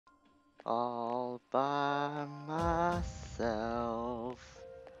All by myself.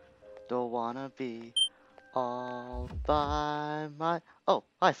 Don't wanna be all by my. Oh,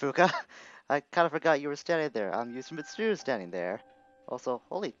 hi, Fuka. I kind of forgot you were standing there. I'm used to Mitsuru standing there. Also,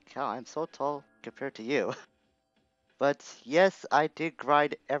 holy cow, I'm so tall compared to you. But yes, I did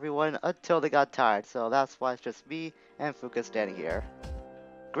grind everyone until they got tired, so that's why it's just me and Fuka standing here.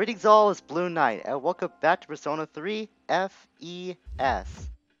 Greetings all, it's Blue Knight, and welcome back to Persona 3 FES.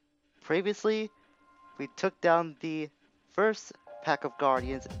 Previously, we took down the first pack of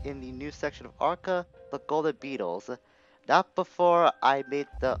Guardians in the new section of Arca, the Golden Beetles. Not before I made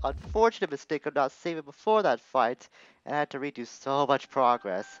the unfortunate mistake of not saving before that fight, and I had to redo so much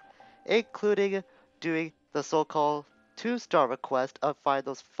progress, including doing the so-called 2-star request of finding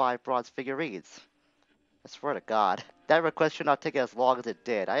those 5 bronze figurines. I swear to God, that request should not take as long as it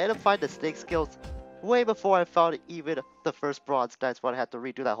did. I had to find the snake skills way before I found even the first bronze, that's why I had to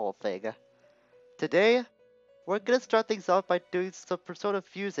redo that whole thing. Today, we're gonna start things off by doing some Persona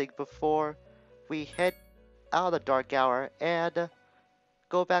fusing before we head out of the dark hour and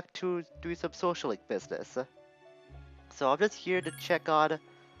go back to doing some social link business. So I'm just here to check on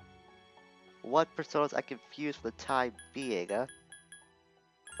what personas I can fuse for the time being.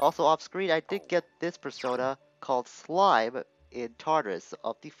 Also off screen, I did get this persona called Slime in Tartarus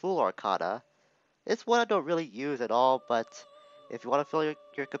of the Fool Arcana. It's one I don't really use at all, but if you want to fill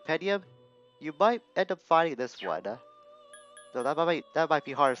your compendium, you might end up finding this one. So that might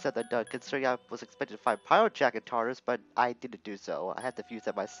be harder said than done, considering I was expected to find Pyrojack in Tartarus, but I didn't do so. I had to fuse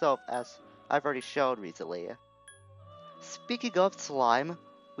that myself, as I've already shown recently. Speaking of slime,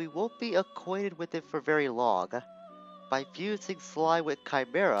 we won't be acquainted with it for very long. By fusing slime with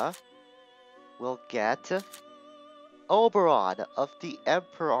Chimera, we'll get Oberon of the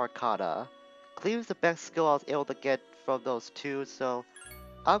Emperor Arcana. Cleave's the best skill I was able to get from those two, so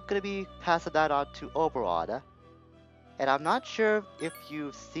I'm gonna be passing that on to Oberon. And I'm not sure if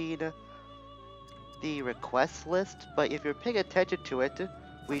you've seen the request list, but if you're paying attention to it,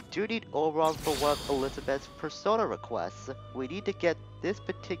 we do need Oberon for one of Elizabeth's persona requests. We need to get this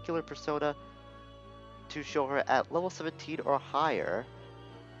particular persona to show her at level 17 or higher.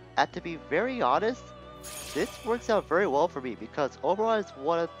 And to be very honest, this works out very well for me because Oberon is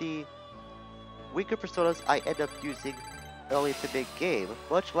one of the weaker personas I end up using early to mid-game,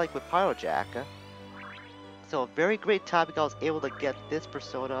 much like with Pyrojack. So a very great timing I was able to get this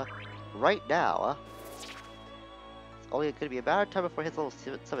persona right now. It's only going to be a matter of time before it hits level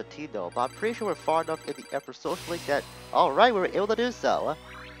 17 though, but I'm pretty sure we're far enough in the Emperor Social Link that, alright, we were able to do so.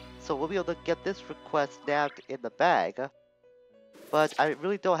 So we'll be able to get this request nabbed in the bag. But I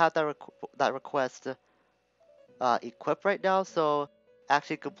really don't have that request equipped right now, so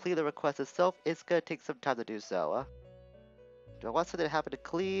actually complete the request itself is going to take some time to do so. Do I want something to happen to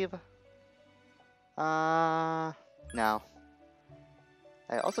Cleave? No.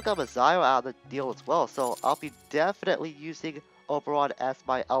 I also got Mazayo out of the deal as well, so I'll be definitely using Oberon as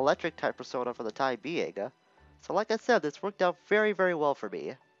my electric type persona for the time being. So like I said, this worked out very, very well for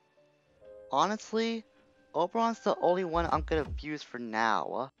me. Honestly, Oberon's the only one I'm gonna fuse for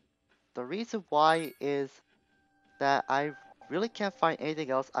now. The reason why is that I really can't find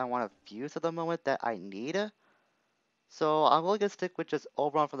anything else I want to fuse at the moment that I need. So I'm only gonna stick with just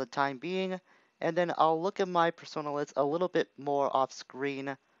Oberon for the time being, and then I'll look at my persona list a little bit more off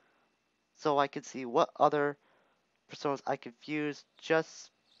screen so I can see what other personas I can fuse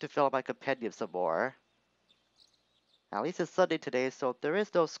just to fill up my compendium some more. At least it's Sunday today, so there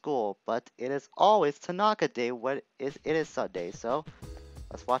is no school, but it is always Tanaka Day when it is Sunday, so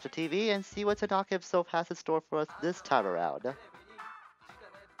let's watch the TV and see what Tanaka himself has in store for us this time around.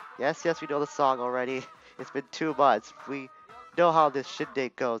 Yes, we know the song already. It's been 2 months. We know how this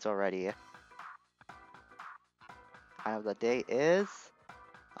shindig goes already. Time of the day is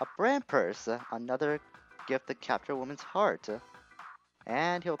a brand purse, another gift to capture a woman's heart.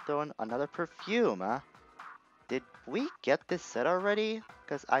 And he'll throw in another perfume. Did we get this set already?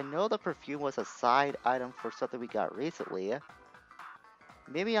 Because I know the perfume was a side item for something we got recently.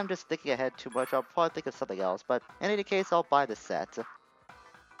 Maybe I'm just thinking ahead too much. I'll probably think of something else. But in any case, I'll buy the set.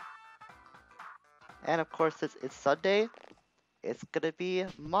 And of course, since it's Sunday, it's gonna be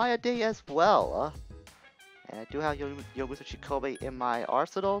Maya Day as well. And I do have Yogusu Chikobe in my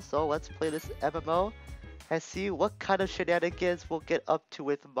arsenal, so let's play this MMO and see what kind of shenanigans we'll get up to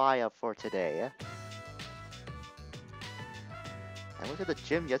with Maya for today. I went to the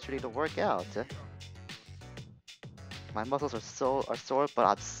gym yesterday to work out. My muscles are sore, but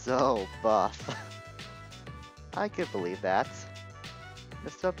I'm so buff. I can believe that.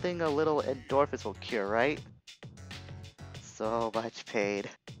 There's something a little endorphins will cure, right? So much pain.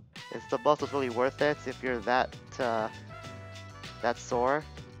 Is the muscles really worth it if you're that sore?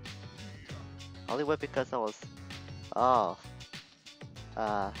 Only went because I was. Oh.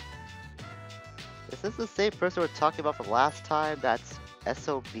 Uh. Is this the same person we're talking about from last time? That's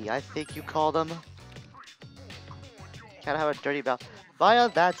SOB, I think you call them. Kinda have a dirty mouth. Maya,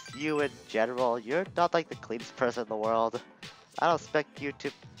 that's you in general. You're not like the cleanest person in the world. I don't expect you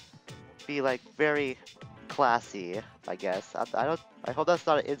to be like very classy, I guess. I hope that's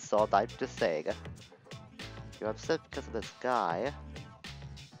not an insult, I'm just saying. You're upset because of this guy.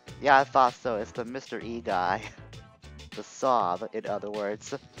 Yeah, I thought so. It's the Mr. E guy. The Sob, in other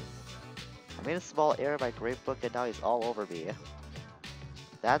words. I made a small error in my grade book and now he's all over me.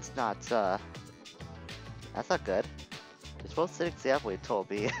 That's not good. You're supposed to set an example, he told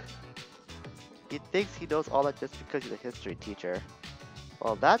me. He thinks he knows all that just because he's a history teacher.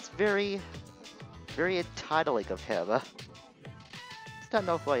 Well, that's very entitling of him. Does not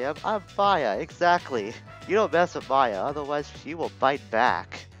know who I am? I'm Maya, exactly. You don't mess with Maya, otherwise she will bite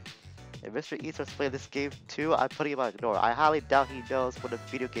back. If Mr. E starts playing this game too, I'm putting him on ignore. I highly doubt he knows what a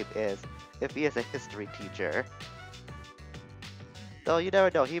video game is, if he is a history teacher. Though you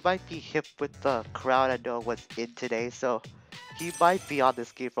never know, he might be hip with the crowd and know what's in today, so he might be on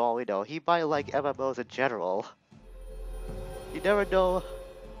this game for all we know. He might like MMOs in general. You never know.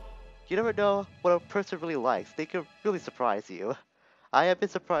 You never know what a person really likes. They can really surprise you. I have been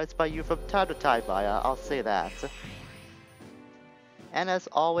surprised by you from time to time, Maya, I'll say that. And as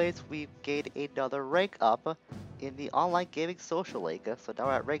always, we've gained another rank up in the online gaming social league. So now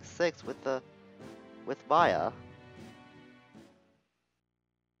we're at rank 6 with Maya.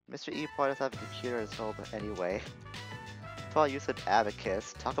 Mr. E probably doesn't have a computer in his home anyway. Probably use an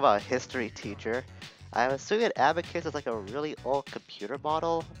abacus. Talk about a history teacher. I'm assuming an abacus is like a really old computer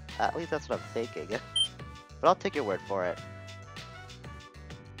model. At least that's what I'm thinking. But I'll take your word for it.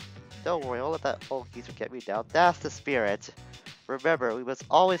 Don't worry, I'll let that old geezer get me down. That's the spirit. Remember, we must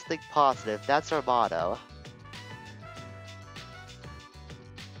always think positive. That's our motto.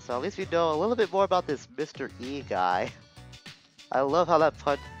 So at least we know a little bit more about this Mr. E guy. I love how that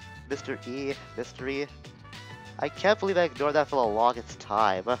pun, Mr. E, mystery. I can't believe I ignored that for the longest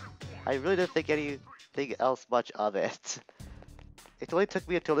time. I really didn't think anything else much of it. It only took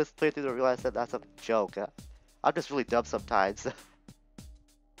me until this playthrough to realize that that's a joke. I'm just really dumb sometimes.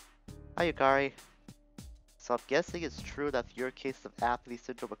 Hi, Yukari. So I'm guessing it's true that fewer cases of apathy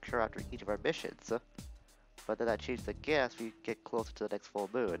syndrome occur after each of our missions. But then that changes again as we get closer to the next full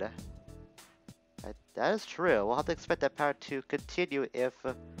moon. That is true. We'll have to expect that pattern to continue if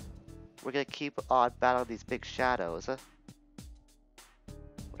we're gonna keep on battling these big shadows. What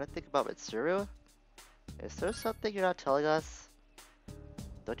do I think about Mitsuru? Is there something you're not telling us?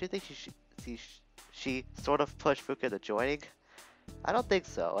 Don't you think she sort of pushed Fuka into joining? I don't think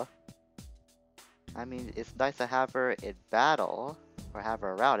so. I mean, it's nice to have her in battle, or have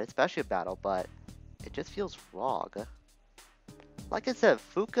her around, especially in battle, but it just feels wrong. Like I said,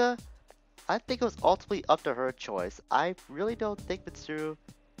 Fuka, I think it was ultimately up to her choice. I really don't think Mitsuru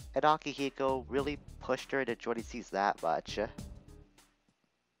and Akihiko really pushed her into joining C's that much.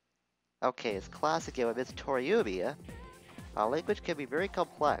 Okay, it's classic game with Miss Toriumi. Our language can be very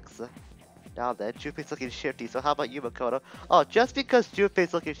complex. Now then, Junpei's looking shifty, so how about you, Makoto? Oh, just because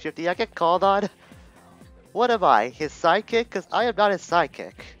Junpei's looking shifty, I get called on? What am I, his sidekick? Because I am not his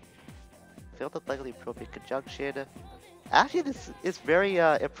sidekick. Failed the legally appropriate conjunction. Actually, this is very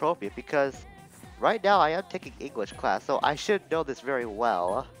appropriate because right now I am taking English class, so I should know this very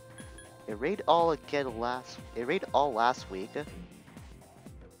well. It rained all last week.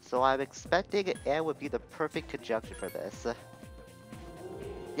 So I'm expecting and would be the perfect conjunction for this.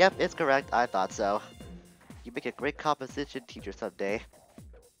 Yep, it's correct. I thought so. You make a great composition teacher someday.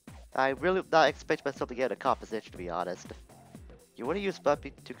 I really not expect myself to get a composition, to be honest. You want to use but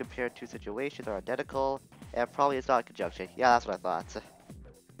to compare two situations that are identical, and probably it's not a conjunction. Yeah, that's what I thought.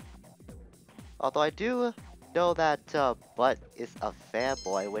 Although I do know that but is a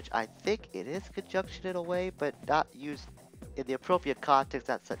fanboy, which I think it is conjunction in a way, but not used in the appropriate context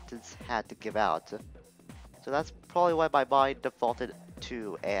that sentence had to give out. So that's probably why my mind defaulted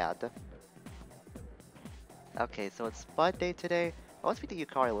to and. Okay, so it's Monday today. I want to speak to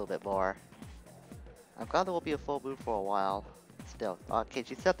Yukari a little bit more. I'm glad there will be a full moon for a while. Still, okay,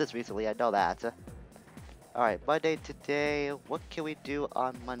 she said this recently, I know that. Alright, Monday today. What can we do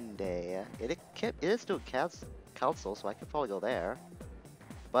on Monday? It is student council, so I could probably go there.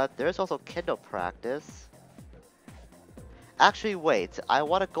 But there's also Kendo practice. Actually, wait. I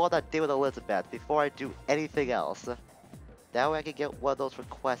want to go on that date with Elizabeth before I do anything else. That way I can get one of those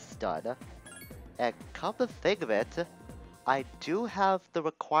requests done. And come to think of it, I do have the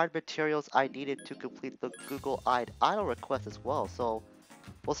required materials I needed to complete the Google-eyed idol request as well, so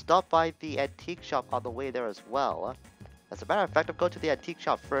we'll stop by the antique shop on the way there as well. As a matter of fact, I'm going to the antique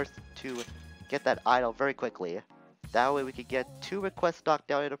shop first to get that idol very quickly. That way we can get 2 requests knocked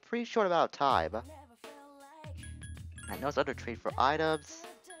down in a pretty short amount of time. I know it's under trade for items,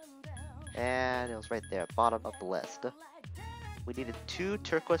 and it was right there, bottom of the list. We needed 2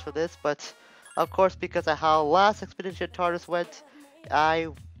 turquoise for this, but of course because of how last Expedition TARDIS went, I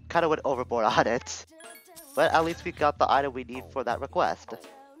kind of went overboard on it. But at least we got the item we need for that request.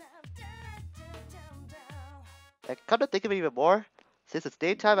 And come to think of it even more, since it's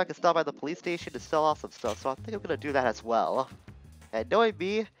daytime I can stop by the police station to sell off some stuff, so I think I'm gonna do that as well. And knowing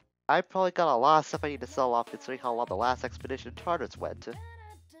me, I probably got a lot of stuff I need to sell off considering how long the last Expedition TARDIS went.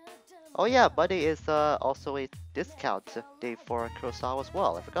 Oh yeah, Monday is also a discount day for Kurosawa as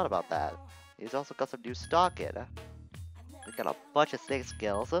well. I forgot about that. He's also got some new stock in. We got a bunch of snake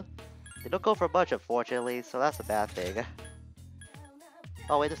skills. They don't go for much, unfortunately, so that's a bad thing.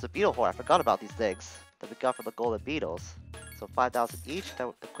 Oh wait, there's a beetle horn. I forgot about these things that we got from the golden beetles. So 5,000 each,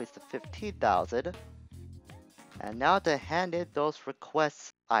 that equates to 15,000. And now to hand in those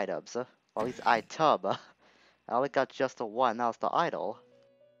request items, or at least item. I only got just the one, that was the idol.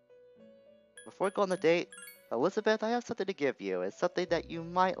 Before we go on the date, Elizabeth, I have something to give you. It's something that you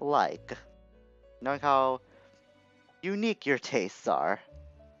might like, knowing how unique your tastes are.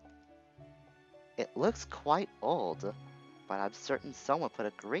 It looks quite old, but I'm certain someone put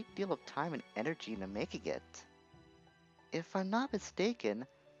a great deal of time and energy into making it. If I'm not mistaken,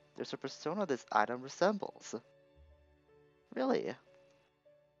 there's a persona this item resembles. Really?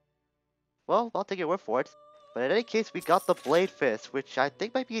 Well, I'll take your word for it. But in any case, we got the Blade Fist, which I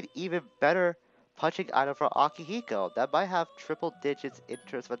think might be an even better punching item for Akihiko. That might have triple digits in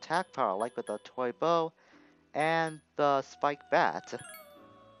terms of attack power, like with the toy bow and the spike bat.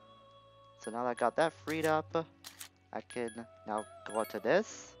 So now that I got that freed up, I can now go on to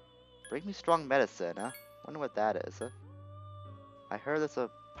this. Bring me strong medicine. Wonder what that is. I heard it's a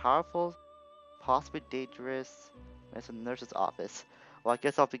powerful, possibly dangerous medicine nurse's office. Well, I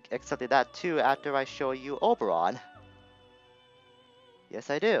guess I'll be accepting that too after I show you Oberon. Yes,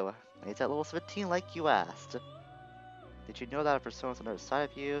 I do. It's at level 17 like you asked. Did you know that a persona is on the other side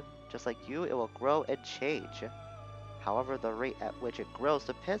of you? Just like you, it will grow and change. However, the rate at which it grows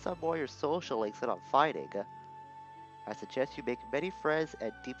depends on more your social links than on fighting. I suggest you make many friends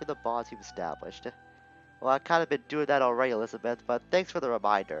and deepen the bonds you've established. Well, I've kind of been doing that already, Elizabeth, but thanks for the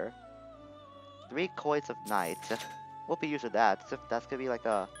reminder. 3 coins of night. We'll be using that. So that's gonna be like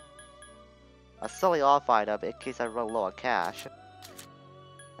a selling off item in case I run low on cash.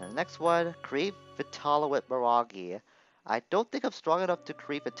 And the next one, create Vitala with Miragi. I don't think I'm strong enough to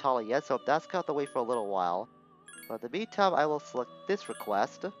create Vitala yet, so that's got to wait for a little while. But in the meantime, I will select this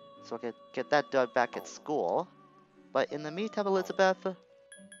request, so I can get that done back at school. But in the meantime, Elizabeth,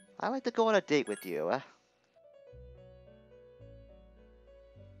 I'd like to go on a date with you.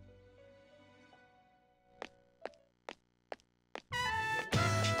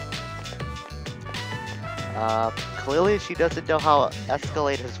 Clearly she doesn't know how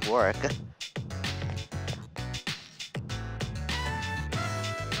escalators work.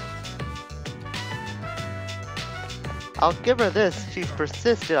 I'll give her this, she's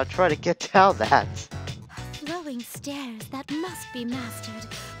persistent on trying to get down that. Flowing stairs that must be mastered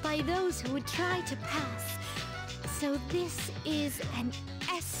by those who would try to pass. So this is an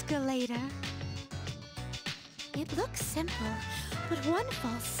escalator. It looks simple, but one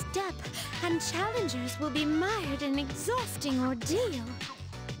false step and challengers will be mired in an exhausting ordeal.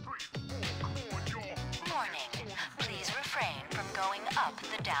 Warning. Please refrain from going up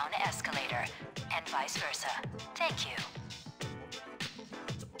the down escalator, and vice versa. Thank you.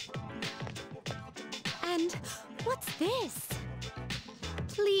 And what's this?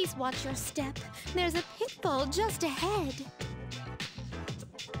 Please watch your step. There's a pitfall just ahead.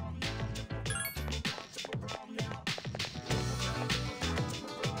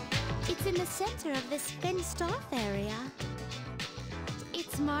 It's in the center of this fenced-off area.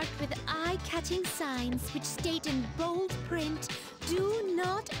 It's marked with eye-catching signs which state in bold print, "Do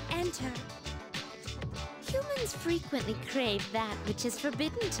not enter." Humans frequently crave that which is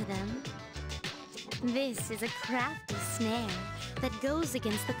forbidden to them. This is a crafty snare that goes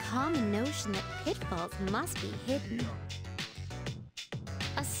against the common notion that pitfalls must be hidden.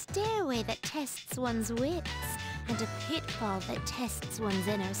 A stairway that tests one's wits, and a pitfall that tests one's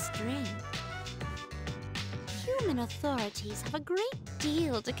inner strength. Human authorities have a great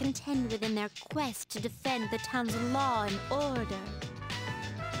deal to contend with in their quest to defend the town's law and order.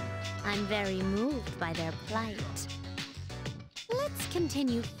 I'm very moved by their plight.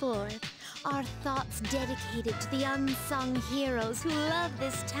 continue forth, our thoughts dedicated to the unsung heroes who love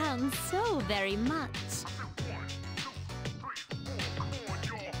this town so very much.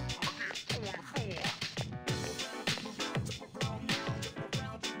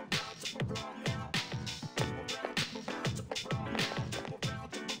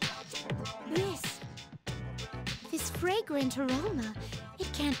 This fragrant aroma, it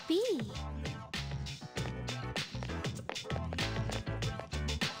can't be.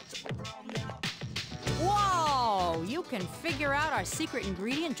 Whoa! You can figure out our secret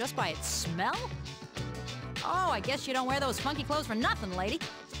ingredient just by its smell? Oh, I guess you don't wear those funky clothes for nothing, lady.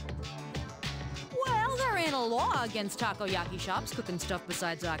 Well, there ain't a law against takoyaki shops cooking stuff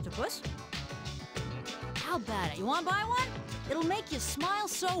besides octopus. How about it? You wanna buy one? It'll make you smile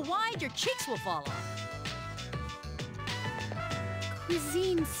so wide your cheeks will fall off.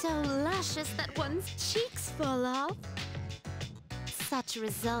 Cuisine so luscious that one's cheeks fall off. Such a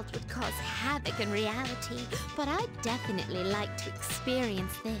result would cause havoc in reality, but I'd definitely like to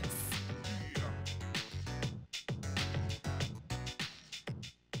experience this.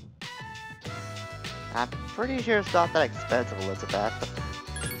 I'm pretty sure it's not that expensive, Elizabeth.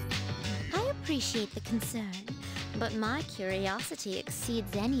 I appreciate the concern, but my curiosity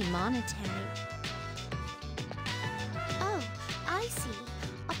exceeds any monetary. Oh, I see.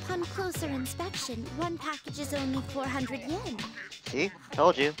 Upon closer inspection, one package is only 400 yen. See?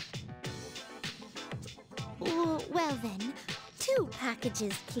 Told you. Well then, 2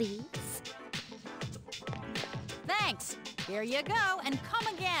 packages, please. Thanks. Here you go, and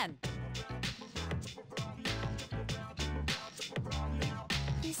come again.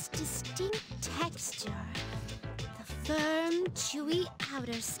 This distinct texture, the firm, chewy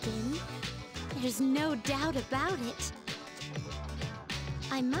outer skin, there's no doubt about it.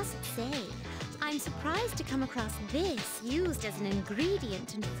 I must say, I'm surprised to come across this used as an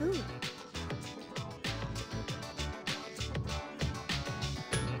ingredient in food.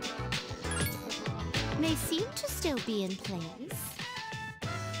 They seem to still be in place.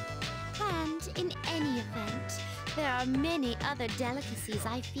 And in any event, there are many other delicacies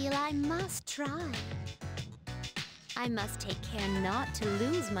I feel I must try. I must take care not to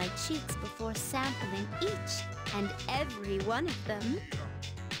lose my cheeks before sampling each and every one of them.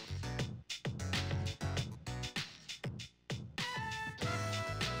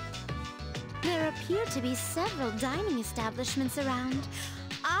 There appear to be several dining establishments around.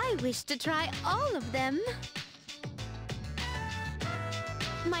 I wish to try all of them.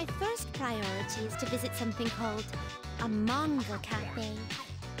 My first priority is to visit something called a manga cafe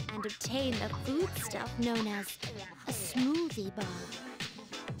and obtain a foodstuff known as a smoothie bar.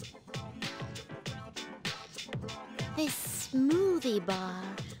 This smoothie bar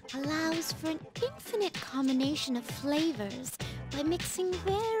allows for an infinite combination of flavors by mixing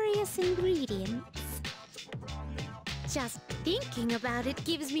various ingredients. Just thinking about it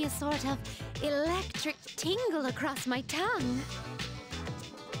gives me a sort of electric tingle across my tongue.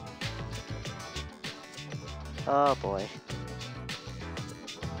 Oh boy.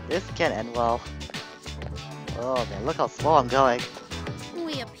 This can't end well. Oh man, look how slow I'm going.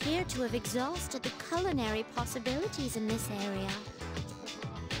 We appear to have exhausted the culinary possibilities in this area.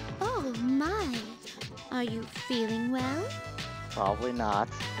 Oh my! Are you feeling well? Probably not.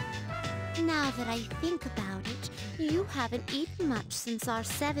 Now that I think about it, you haven't eaten much since our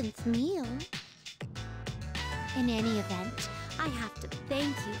 7th meal. In any event, I have to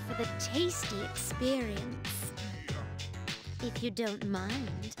thank you for the tasty experience. If you don't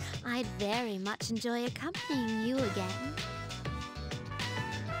mind, I'd very much enjoy accompanying you again.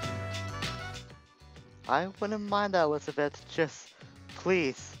 I wouldn't mind that, Elizabeth. Just,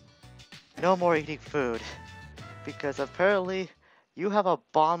 please, no more eating food. Because apparently, you have a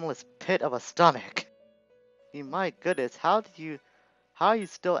bottomless pit of a stomach. My goodness, how are you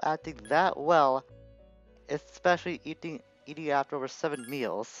still acting that well? Especially eating after over 7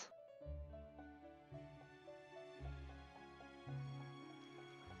 meals.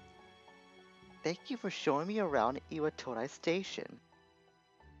 Thank you for showing me around Iwatodai Station.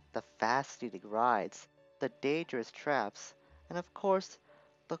 The fascinating rides, the dangerous traps, and of course,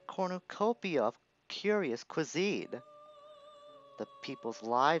 the cornucopia of curious cuisine. The people's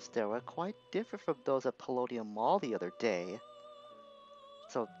lives there were quite different from those at Palladium Mall the other day.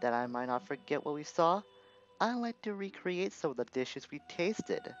 So that I might not forget what we saw, I'd like to recreate some of the dishes we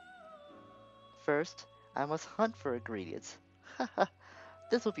tasted. First, I must hunt for ingredients. Haha,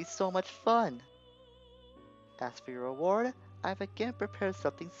 this will be so much fun! As for your reward, I've again prepared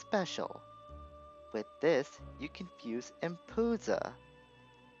something special. With this, you can fuse Empuza.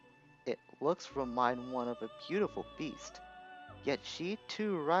 It looks to remind one of a beautiful beast. yet she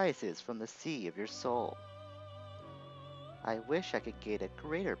too rises from the sea of your soul. I wish I could gain a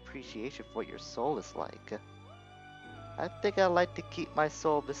greater appreciation for what your soul is like. I think I'd like to keep my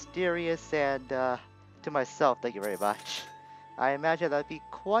soul mysterious and, to myself, thank you very much. I imagine that'd be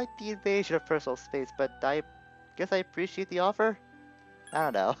quite the invasion of personal space, but I guess I appreciate the offer? I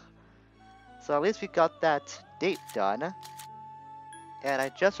don't know. So at least we got that date done. And I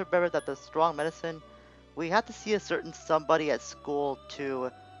just remembered that the strong medicine, we had to see a certain somebody at school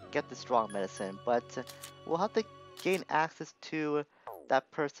to get the strong medicine, but we'll have to gain access to that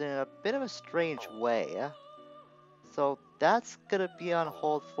person in a bit of a strange way. So that's gonna be on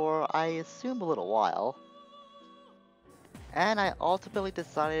hold for, I assume, a little while. And I ultimately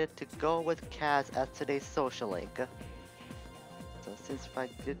decided to go with Kaz as today's social link. So since I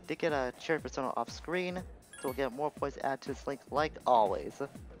did get a cherry persona off screen, so we'll get more points added to this link like always.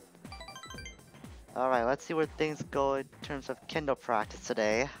 Alright, let's see where things go in terms of Kendo practice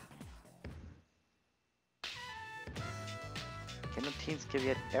today. Kendo teams give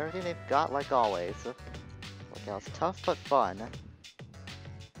you everything they've got like always. Workout's tough but fun.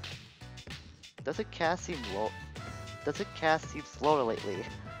 Doesn't Cass seem slower lately?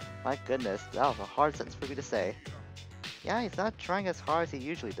 My goodness, that was a hard sentence for me to say. Yeah, he's not trying as hard as he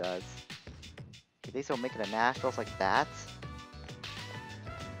usually does. You think he'll make it a nationals like that?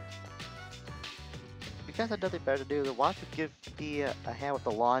 If you guys have nothing better to do, then why don't you give me a hand with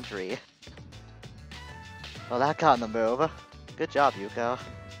the laundry? Well, that got in the move. Good job, Yuko.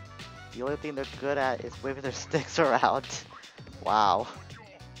 The only thing they're good at is waving their sticks around. Wow.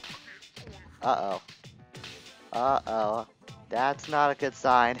 Uh-oh. Uh-oh. That's not a good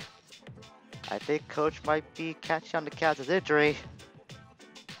sign. I think Coach might be catching on to Kaz's injury.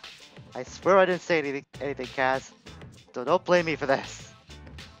 I swear I didn't say anything, Kaz. So don't blame me for this.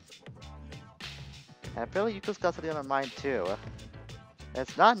 And apparently Yuko's got something on her mind too.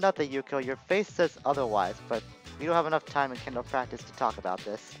 It's not nothing, Yuko. Your face says otherwise, but we don't have enough time in Kendo practice to talk about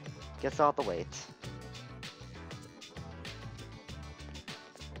this. Guess I'll have to wait.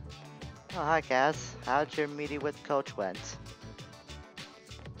 Oh, hi, Kaz. How'd your meeting with Coach went?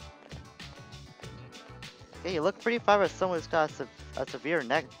 Okay, you look pretty fine for someone who's got a severe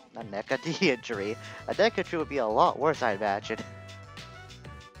knee injury. A neck injury would be a lot worse, I imagine.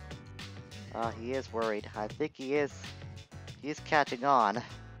 He is worried. I think he's catching on. And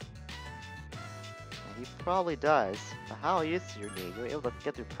he probably does. But how is your knee? You were able to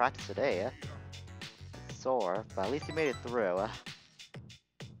get through practice today, It's sore, but at least you made it through.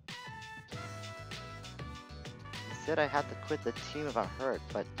 He said I had to quit the team if I'm hurt,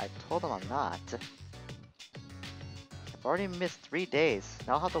 but I told him I'm not. I've already missed 3 days.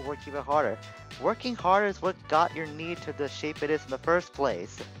 Now I'll have to work even harder. Working harder is what got your knee to the shape it is in the first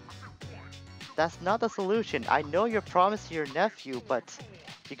place. That's not the solution. I know you're promising your nephew, but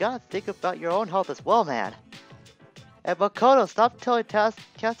you gotta think about your own health as well, man. And Makoto, stop telling Kaz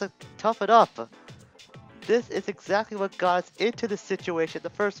to tough it up. This is exactly what got us into this situation in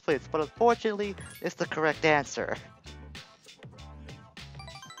the first place, but unfortunately, it's the correct answer.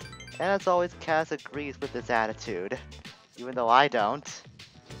 And as always, Kaz agrees with this attitude, even though I don't.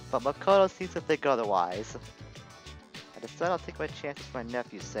 But Makoto seems to think otherwise. I decided I'll take my chances for my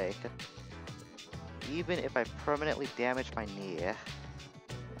nephew's sake. Even if I permanently damage my knee.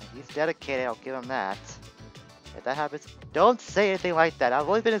 He's dedicated, I'll give him that. If that happens, don't say anything like that. I've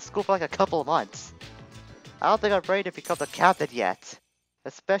only been in school for like a couple of months. I don't think I'm ready to become the captain yet.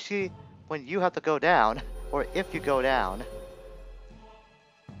 Especially when you have to go down, or if you go down.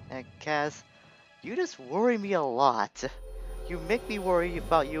 And Kaz, you just worry me a lot. You make me worry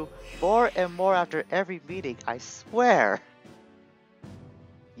about you more and more after every meeting, I swear.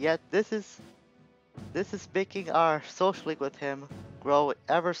 Yet this is making our social link with him grow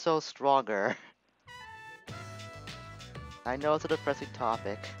ever so stronger. I know it's a depressing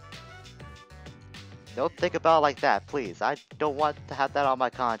topic. Don't think about it like that, please. I don't want to have that on my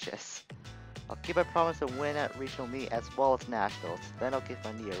conscience. I'll keep my promise to win at regional meet as well as nationals. Then I'll give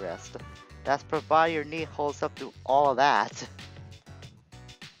my knee a rest. That's provided your knee holds up through all of that.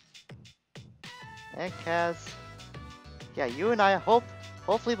 And Kaz, yeah, you and I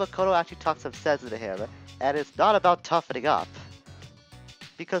hopefully Makoto actually talks some sense into him, and it's not about toughening up.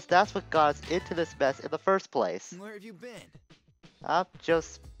 Because that's what got us into this mess in the first place. Where have you been? I'm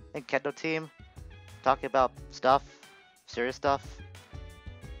just in Kendo team, talking about stuff, serious stuff.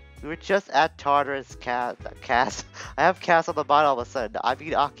 We were just at Tartarus Cass. I have Cass on the mind all of a sudden. I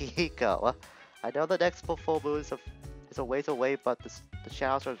mean Akihiko. I know the next full moon is a ways away, but the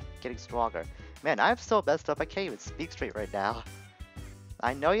shadows are getting stronger. Man, I'm so messed up I can't even speak straight right now.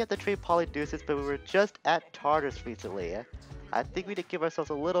 I know you have to train Polydeuces, but we were just at Tartarus recently. I think we need to give ourselves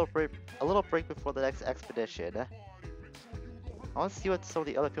a little break before the next expedition. I want to see what some of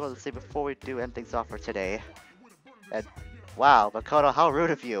the other people have to say before we do end things off for today. And wow, Makoto, how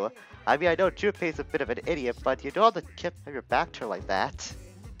rude of you. I mean, I know Junpei's a bit of an idiot, but you don't have to have your back turned like that.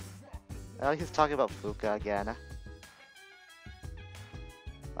 Oh, he's talking about Fuka again.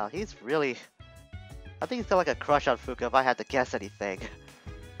 Wow, he's really... I think he's got like a crush on Fuka if I had to guess anything.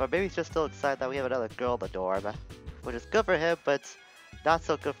 Or maybe he's just still excited that we have another girl in the dorm. Which is good for him, but not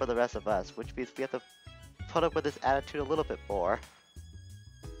so good for the rest of us. Which means we have to put up with his attitude a little bit more.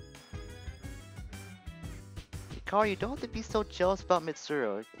 Hikaru, you don't have to be so jealous about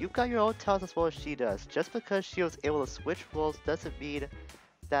Mitsuru. You've got your own talents as well as she does. Just because she was able to switch roles doesn't mean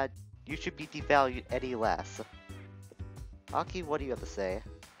that you should be devalued any less. Aki, what do you have to say?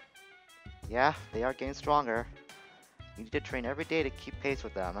 Yeah, they are getting stronger. You need to train every day to keep pace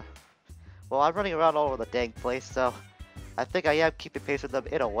with them. Well, I'm running around all over the dang place, so I think I am keeping pace with them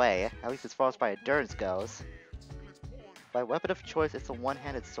in a way, at least as far as my endurance goes. My weapon of choice is the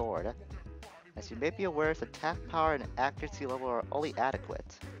one-handed sword. As you may be aware, its attack power and accuracy level are only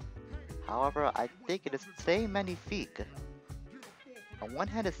adequate. However, I think it is the same magnifique. A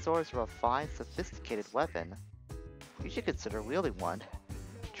one-handed sword is a refined, sophisticated weapon. You should consider wielding one.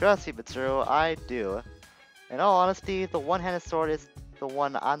 Trust me, Mitsuru, I do. In all honesty, the one-handed sword is the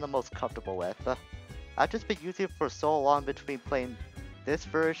one I'm the most comfortable with. I've just been using it for so long between playing this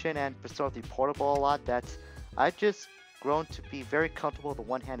version and Persona 3 Portable a lot that I've just grown to be very comfortable with the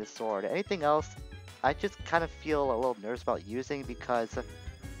one-handed sword. Anything else, I just kind of feel a little nervous about using because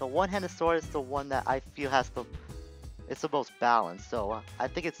the one-handed sword is the one that I feel has it's the most balanced. So I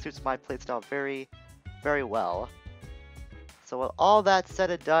think it suits my playstyle very, very well. So with all that said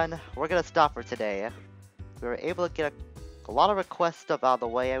and done, we're gonna stop for today. We were able to get a lot of request stuff out of the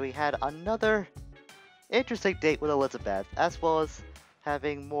way, and we had another interesting date with Elizabeth, as well as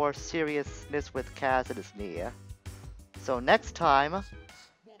having more seriousness with Kaz and his knee. So next time,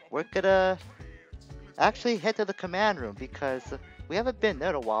 we're gonna actually head to the command room because we haven't been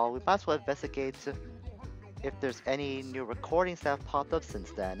there in a while. We might as well investigate if there's any new recordings that have popped up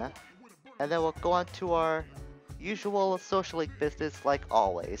since then. And then we'll go on to our usual social league business like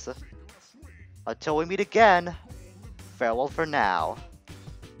always. Until we meet again, farewell for now.